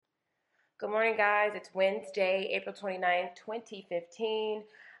Good morning, guys. It's Wednesday, April 29th, 2015.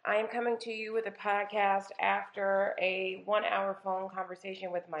 I am coming to you with a podcast after a 1 hour phone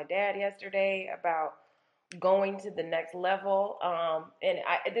conversation with my dad yesterday about going to the next level.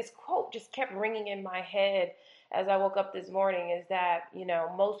 This quote just kept ringing in my head as I woke up this morning is that,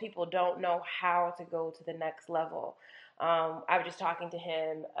 most people don't know how to go to the next level. I was just talking to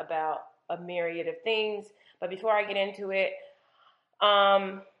him about a myriad of things. But before I get into it,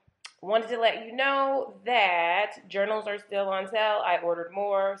 wanted to let you know that journals are still on sale. I ordered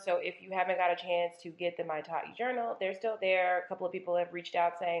more, so if you haven't got a chance to get the My Taught You journal, they're still there. A couple of people have reached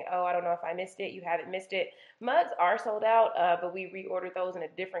out saying, oh, I don't know if I missed it. You haven't missed it. Mugs are sold out, but we reordered those in a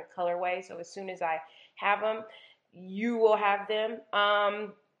different colorway, so as soon as I have them, you will have them.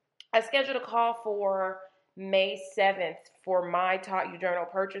 I scheduled a call for May 7th for My Taught You journal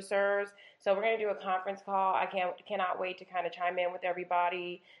purchasers. So we're going to do a conference call. I cannot wait to kind of chime in with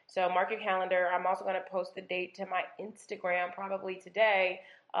everybody. So mark your calendar. I'm also going to post the date to my Instagram probably today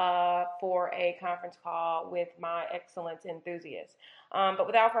for a conference call with my excellence enthusiasts. But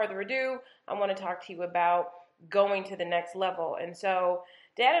without further ado, I want to talk to you about going to the next level. And so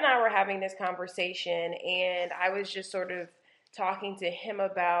Dad and I were having this conversation, and I was just sort of talking to him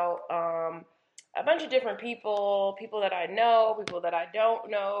about a bunch of different people that I know, people that I don't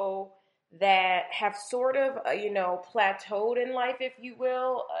know, that have sort of, plateaued in life, if you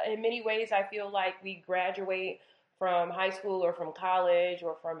will. In many ways, I feel like we graduate from high school or from college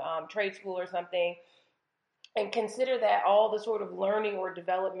or from trade school or something and consider that all the sort of learning or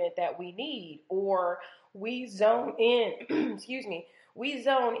development that we need, or we zone in, excuse me, we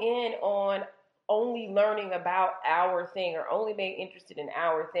zone in on only learning about our thing or only being interested in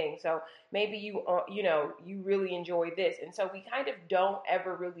our thing. So maybe you really enjoy this. And so we kind of don't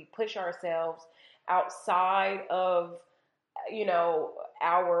ever really push ourselves outside of,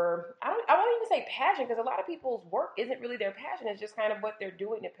 I won't even say passion, because a lot of people's work isn't really their passion. It's just kind of what they're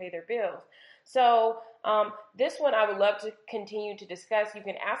doing to pay their bills. So this one I would love to continue to discuss. You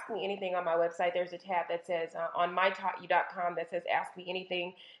can ask me anything on my website. There's a tab that says on mytaughtyou.com that says ask me anything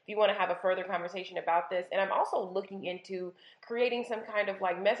if you want to have a further conversation about this. And I'm also looking into creating some kind of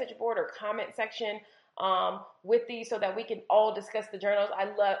like message board or comment section with these so that we can all discuss the journals.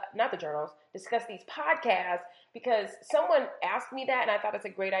 Discuss these podcasts, because someone asked me that and I thought it's a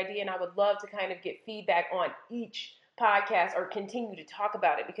great idea, and I would love to kind of get feedback on each podcast or continue to talk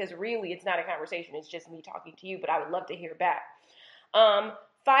about it, because really it's not a conversation. It's just me talking to you, but I would love to hear back. 5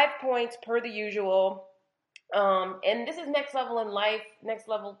 points per the usual. And this is next level in life, next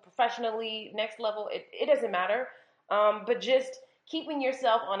level professionally, next level, it doesn't matter. But just keeping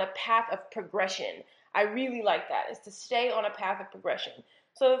yourself on a path of progression. I really like that, is to stay on a path of progression.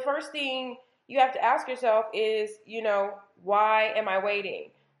 So the first thing you have to ask yourself is, why am I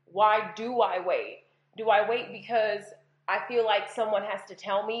waiting? Why do I wait? Do I wait because I feel like someone has to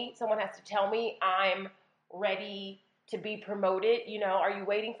tell me I'm ready to be promoted? Are you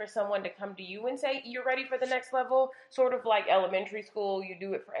waiting for someone to come to you and say you're ready for the next level? Sort of like elementary school, you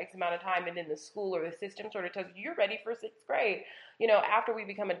do it for X amount of time, and then the school or the system sort of tells you you're ready for sixth grade. After we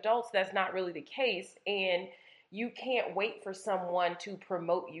become adults, that's not really the case, and you can't wait for someone to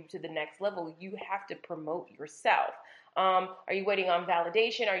promote you to the next level. You have to promote yourself. Are you waiting on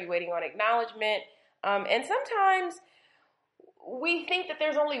validation? Are you waiting on acknowledgement? And sometimes we think that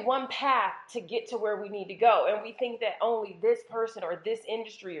there's only one path to get to where we need to go. And we think that only this person or this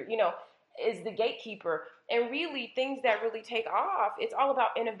industry or, is the gatekeeper. And really, things that really take off, it's all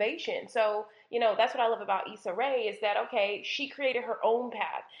about innovation. So, that's what I love about Issa Rae, is that, okay, she created her own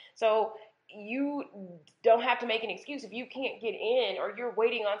path. So you don't have to make an excuse. If you can't get in or you're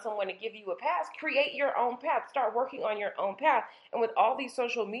waiting on someone to give you a pass, create your own path. Start working on your own path. And with all these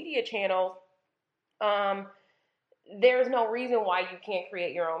social media channels, there's no reason why you can't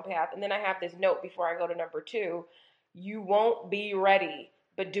create your own path. And then I have this note before I go to number 2. You won't be ready,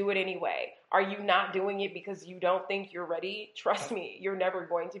 but do it anyway. Are you not doing it because you don't think you're ready? Trust me, you're never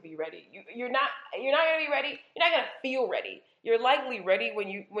going to be ready. You're not going to be ready. You're not going to feel ready. You're likely ready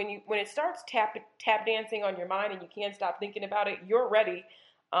when it starts tap dancing on your mind and you can't stop thinking about it. You're ready.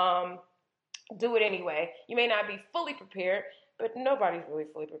 Do it anyway. You may not be fully prepared, but nobody's really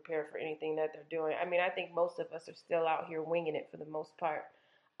fully prepared for anything that they're doing. I mean, I think most of us are still out here winging it for the most part.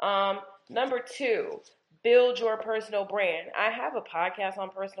 Number 2, build your personal brand. I have a podcast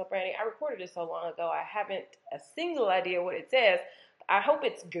on personal branding. I recorded it so long ago, I haven't a single idea what it says. I hope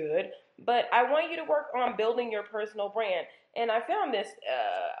it's good, but I want you to work on building your personal brand. And I found this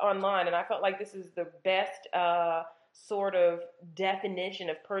online, and I felt like this is the best sort of definition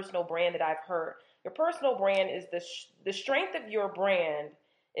of personal brand that I've heard. Your personal brand is the strength of your brand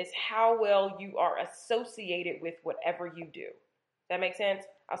is how well you are associated with whatever you do. That makes sense?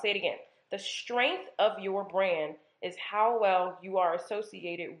 I'll say it again. The strength of your brand is how well you are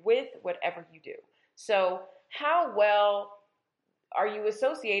associated with whatever you do. So, how well are you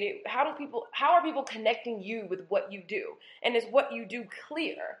associated? How are people connecting you with what you do? And is what you do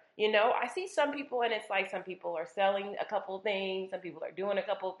clear? I see some people, and it's like some people are selling a couple of things, some people are doing a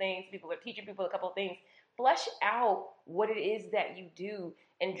couple of things, people are teaching people a couple of things. Flesh out what it is that you do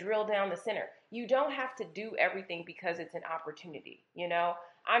and drill down the center. You don't have to do everything because it's an opportunity.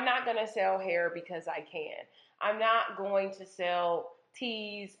 I'm not going to sell hair because I can. I'm not going to sell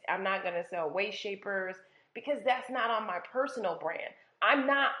teas. I'm not going to sell waist shapers because that's not on my personal brand. I'm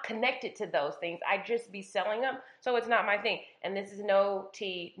not connected to those things. I just be selling them, so it's not my thing. And this is no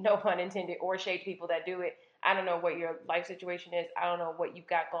tea, no pun intended, or shade to people that do it. I don't know what your life situation is. I don't know what you've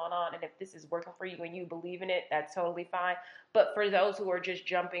got going on. And if this is working for you and you believe in it, that's totally fine. But for those who are just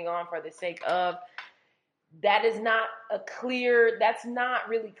jumping on for the sake of, that's not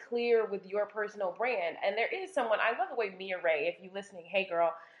really clear with your personal brand. And there is someone, I love the way Mia Ray, if you're listening, hey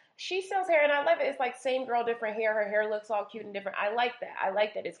girl, she sells hair and I love it. It's like same girl, different hair. Her hair looks all cute and different. I like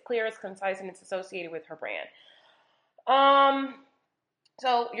that. It's clear, it's concise, and it's associated with her brand.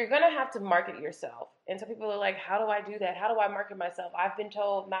 So you're going to have to market yourself. And so people are like, how do I do that? How do I market myself? I've been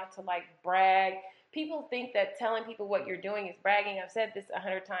told not to brag. People think that telling people what you're doing is bragging. I've said this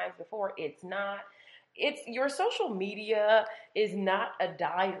 100 times before. It's not. It's your social media is not a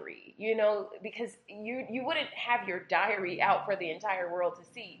diary, because you wouldn't have your diary out for the entire world to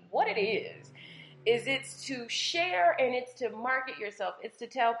see. What it is it's to share and it's to market yourself. It's to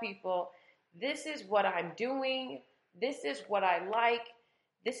tell people, this is what I'm doing. This is what I like.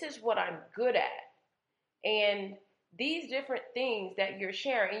 This is what I'm good at. And these different things that you're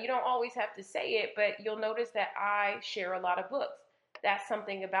sharing, and you don't always have to say it, but you'll notice that I share a lot of books. That's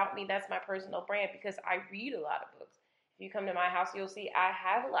something about me. That's my personal brand because I read a lot of books. If you come to my house, you'll see I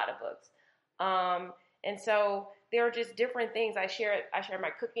have a lot of books. And so there are just different things. I share my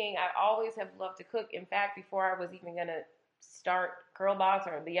cooking. I always have loved to cook. In fact, before I was even going to start Curlbox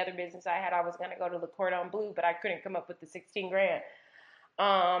or the other business I had, I was going to go to Le Cordon Bleu, but I couldn't come up with the 16 grand.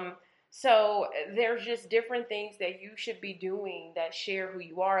 So there's just different things that you should be doing that share who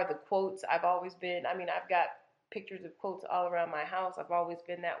you are. The quotes, I've got pictures of quotes all around my house. I've always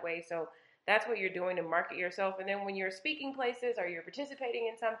been that way. So that's what you're doing to market yourself. And then when you're speaking places or you're participating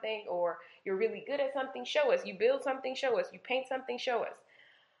in something or you're really good at something, show us. You build something, show us. You paint something, show us.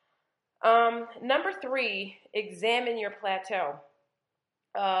 Number 3, examine your plateau.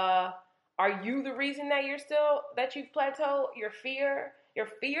 Are you the reason that you've plateaued? Your fear of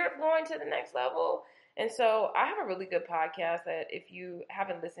going to the next level? And so I have a really good podcast that if you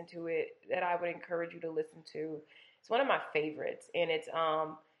haven't listened to it, that I would encourage you to listen to. It's one of my favorites, and it's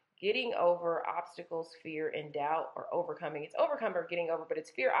Getting Over Obstacles, Fear, and Doubt, or Overcoming. It's overcome or getting over, but it's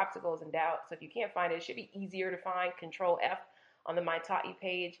fear, obstacles, and doubt. So if you can't find it, it should be easier to find. Control F on the My Taught You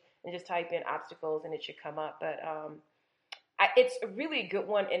page and just type in obstacles, and it should come up. But it's a really good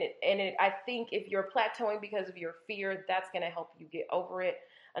one, and I think if you're plateauing because of your fear, that's going to help you get over it.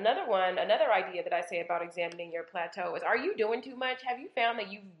 Another idea that I say about examining your plateau is, are you doing too much? Have you found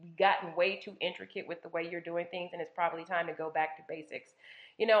that you've gotten way too intricate with the way you're doing things, and it's probably time to go back to basics?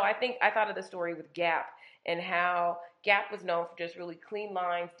 I thought of the story with Gap and how Gap was known for just really clean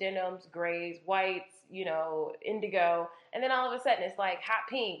lines, denims, grays, whites, indigo, and then all of a sudden it's like hot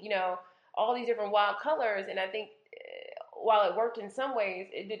pink, all these different wild colors, and I think while it worked in some ways,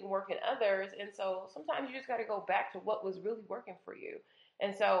 it didn't work in others. And so sometimes you just got to go back to what was really working for you.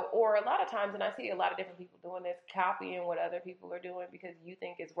 And so, or a lot of times, and I see a lot of different people doing this, copying what other people are doing because you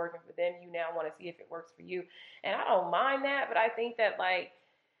think it's working for them. You now want to see if it works for you. And I don't mind that, but I think that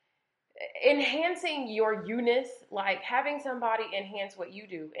enhancing your you-ness, having somebody enhance what you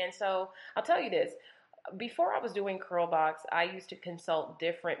do. And so I'll tell you this. Before I was doing Curlbox, I used to consult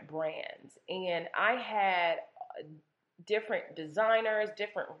different brands, and I had different designers,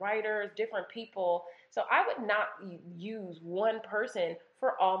 different writers, different people. So I would not use one person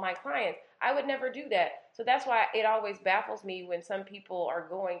for all my clients. I would never do that. So that's why it always baffles me when some people are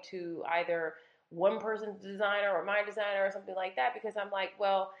going to either one person's designer or my designer or something like that, because I'm like,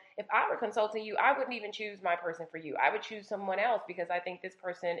 well, if I were consulting you, I wouldn't even choose my person for you. I would choose someone else because I think this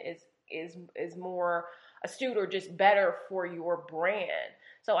person is more astute or just better for your brand.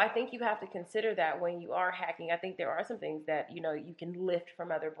 So I think you have to consider that when you are hacking. I think there are some things that, you can lift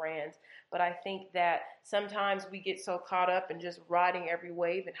from other brands, but I think that sometimes we get so caught up in just riding every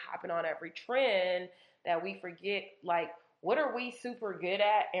wave and hopping on every trend that we forget, what are we super good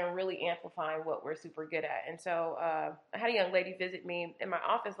at and really amplifying what we're super good at. And so I had a young lady visit me in my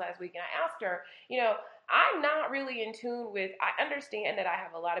office last week, and I asked her, I'm not really in tune with, I understand that I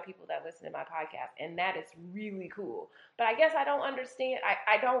have a lot of people that listen to my podcast, and that is really cool. But I guess I don't understand,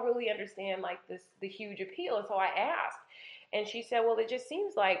 I don't really understand like the huge appeal. And so I asked, and she said, well, it just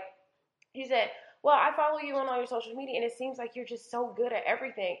seems like, she said, well, I follow you on all your social media, and it seems like you're just so good at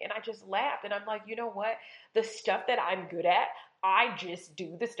everything. And I just laughed, and I'm like, you know what? The stuff that I'm good at, I just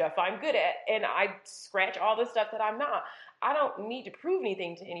do the stuff I'm good at, and I scratch all the stuff that I'm not. I don't need to prove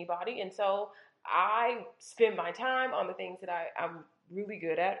anything to anybody, and so I spend my time on the things that I'm really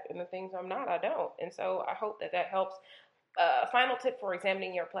good at, and the things I'm not, I don't. And so I hope that helps. Final tip for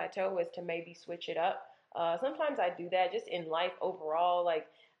examining your plateau is to maybe switch it up. Sometimes I do that just in life overall. Like,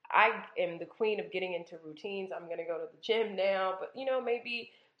 I am the queen of getting into routines. I'm going to go to the gym now, but maybe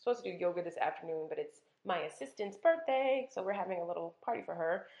I'm supposed to do yoga this afternoon, but it's my assistant's birthday, so we're having a little party for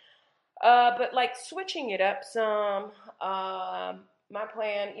her. But like switching it up some, my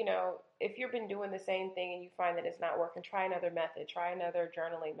plan, if you've been doing the same thing and you find that it's not working, try another method, try another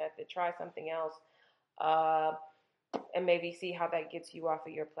journaling method, try something else, and maybe see how that gets you off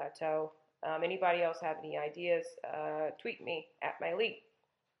of your plateau. Anybody else have any ideas? Tweet me at Myleik.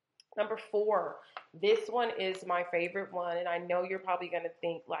 Number 4, this one is my favorite one, and I know you're probably going to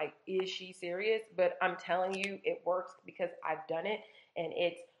think, like, is she serious? But I'm telling you, it works because I've done it, and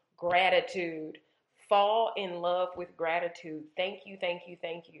it's gratitude. Fall in love with gratitude. Thank you, thank you,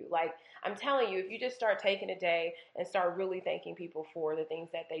 thank you. Like, I'm telling you, if you just start taking a day and start really thanking people for the things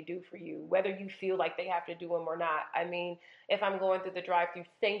that they do for you, whether you feel like they have to do them or not. I mean, if I'm going through the drive-thru,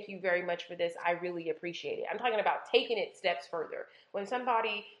 thank you very much for this. I really appreciate it. I'm talking about taking it steps further. When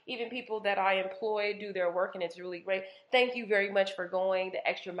somebody, even people that I employ, do their work and it's really great, thank you very much for going the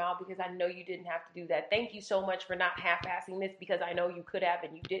extra mile because I know you didn't have to do that. Thank you so much for not half-assing this because I know you could have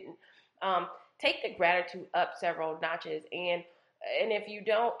and you didn't. Take the gratitude up several notches. And if you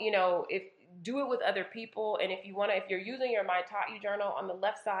don't, if do it with other people. And if you're using your My Taught You journal on the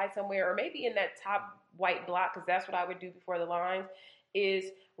left side somewhere, or maybe in that top white block, because that's what I would do before the lines, is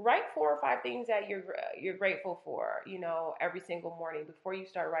write 4 or 5 things that you're grateful for, every single morning before you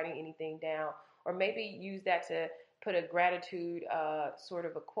start writing anything down. Or maybe use that to put a gratitude, sort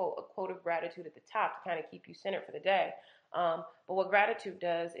of a quote of gratitude at the top to kind of keep you centered for the day. But what gratitude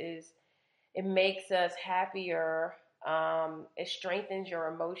does is it makes us happier. It strengthens your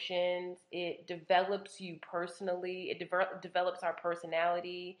emotions. It develops you personally. It develops our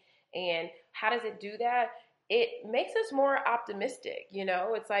personality. And how does it do that? It makes us more optimistic.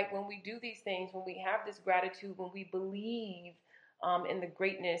 It's like when we do these things, when we have this gratitude, when we believe in the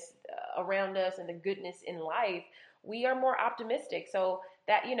greatness around us and the goodness in life, we are more optimistic. So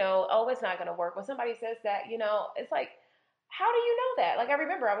that, oh, it's not going to work. When somebody says that, it's like, how do you know that? Like, I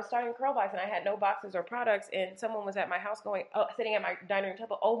remember I was starting Curlbox and I had no boxes or products, and someone was at my house sitting at my dining room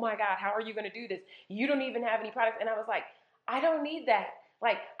table, oh my God, how are you going to do this? You don't even have any products. And I was like, I don't need that.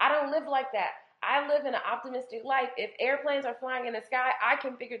 Like, I don't live like that. I live in an optimistic life. If airplanes are flying in the sky, I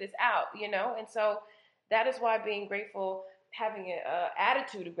can figure this out, And so that is why being grateful, having an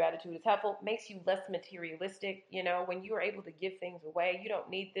attitude of gratitude is helpful, makes you less materialistic. When you are able to give things away, you don't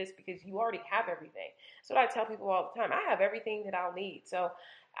need this because you already have everything. So I tell people all the time, I have everything that I'll need. So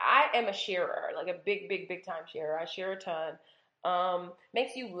I am a sharer, like a big, big, big time sharer. I share a ton.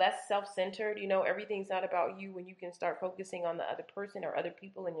 Makes you less self-centered. Everything's not about you when you can start focusing on the other person or other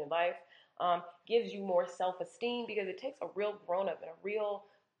people in your life. Gives you more self-esteem because it takes a real grown-up and a real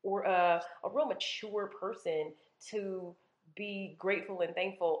mature person to be grateful and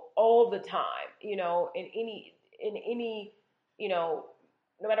thankful all the time, in any, no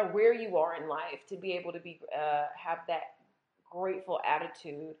matter where you are in life, to be able to be have that grateful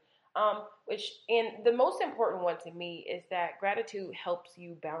attitude. And the most important one to me is that gratitude helps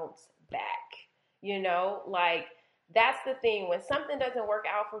you bounce back. Like, that's the thing. When something doesn't work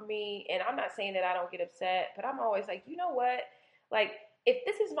out for me, and I'm not saying that I don't get upset, but I'm always like, you know what? Like, if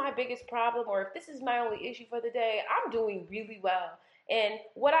this is my biggest problem or if this is my only issue for the day, I'm doing really well. And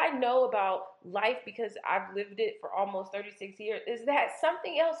what I know about life, because I've lived it for almost 36 years, is that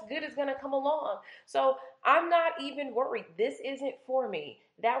something else good is going to come along. So I'm not even worried. This isn't for me.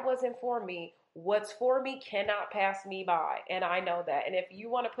 That wasn't for me. What's for me cannot pass me by. And I know that. And if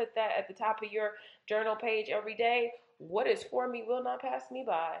you want to put that at the top of your journal page every day, what is for me will not pass me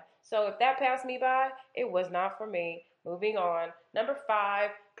by. So if that passed me by, it was not for me. Moving on. Number 5,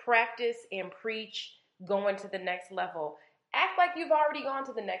 practice and preach going to the next level. Act like you've already gone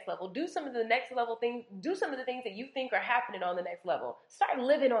to the next level. Do some of the next level things. Do some of the things that you think are happening on the next level. Start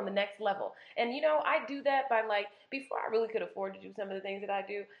living on the next level. And I do that by like, before I really could afford to do some of the things that I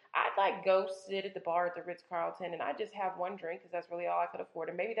do, I'd like go sit at the bar at the Ritz Carlton and I just have one drink because that's really all I could afford.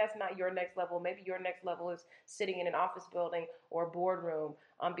 And maybe that's not your next level. Maybe your next level is sitting in an office building or a boardroom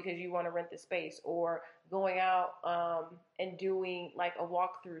because you want to rent the space, or going out and doing like a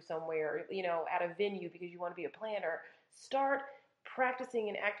walkthrough somewhere, at a venue because you want to be a planner. Start practicing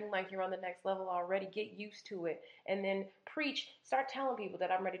and acting like you're on the next level already. Get used to it. And then preach. Start telling people that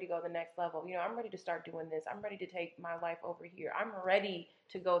I'm ready to go to the next level. I'm ready to start doing this. I'm ready to take my life over here. I'm ready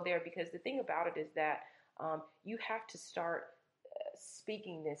to go there, because the thing about it is that you have to start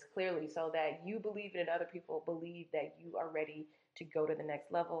speaking this clearly so that you believe it and other people believe that you are ready to go to the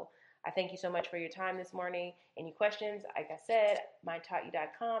next level. I thank you so much for your time this morning. Any questions? Like I said,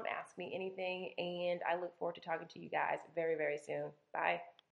 mindtaughtyou.com. Ask me anything, and I look forward to talking to you guys very, very soon. Bye.